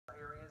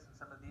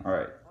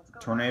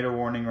Tornado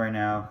warning right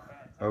now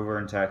over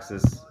in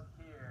Texas.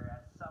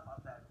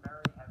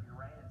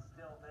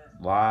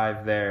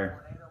 Live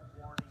there.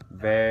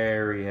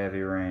 Very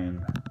heavy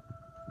rain.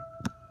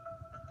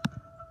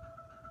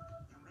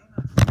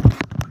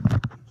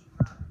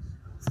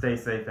 Stay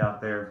safe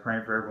out there.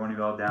 Praying for everyone of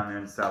y'all down there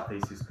in the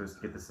southeast who's supposed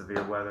to get the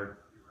severe weather.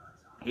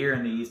 Here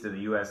in the east of the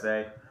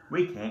USA,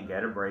 we can't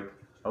get a break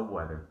of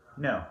weather.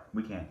 No,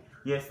 we can't.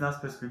 Yeah, it's not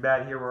supposed to be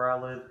bad here where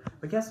I live,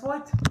 but guess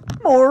what?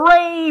 More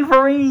rain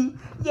for me!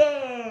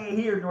 Yay!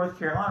 Here in North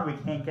Carolina, we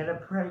can't get a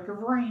break of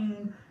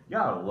rain.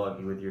 Y'all are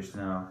lucky with your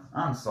snow.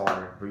 I'm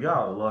sorry, but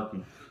y'all are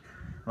lucky.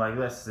 Like,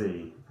 let's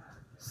see.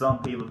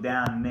 Some people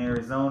down in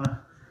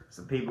Arizona,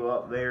 some people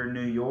up there in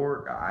New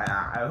York.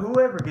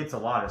 Whoever gets a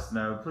lot of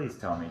snow, please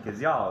tell me, because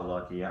y'all are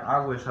lucky.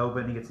 I wish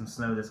hoping to get some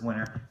snow this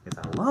winter, because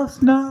I love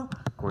snow.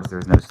 Of course,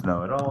 there's no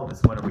snow at all.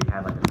 This winter, we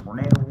had like a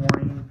tornado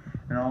warning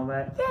and all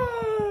that.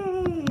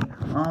 Yay!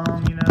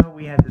 You know,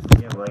 we had this,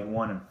 like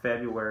one in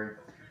February,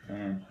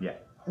 and yeah,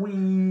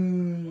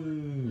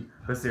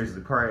 But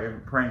seriously,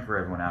 praying for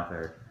everyone out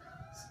there.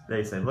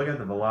 They say, look at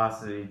the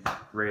velocity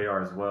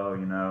radar as well,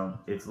 you know.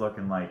 It's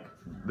looking like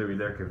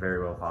there could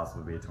very well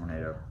possibly be a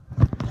tornado.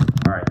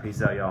 Alright,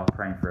 peace out, y'all.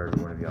 Praying for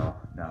every one of y'all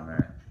down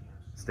there.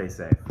 Stay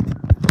safe.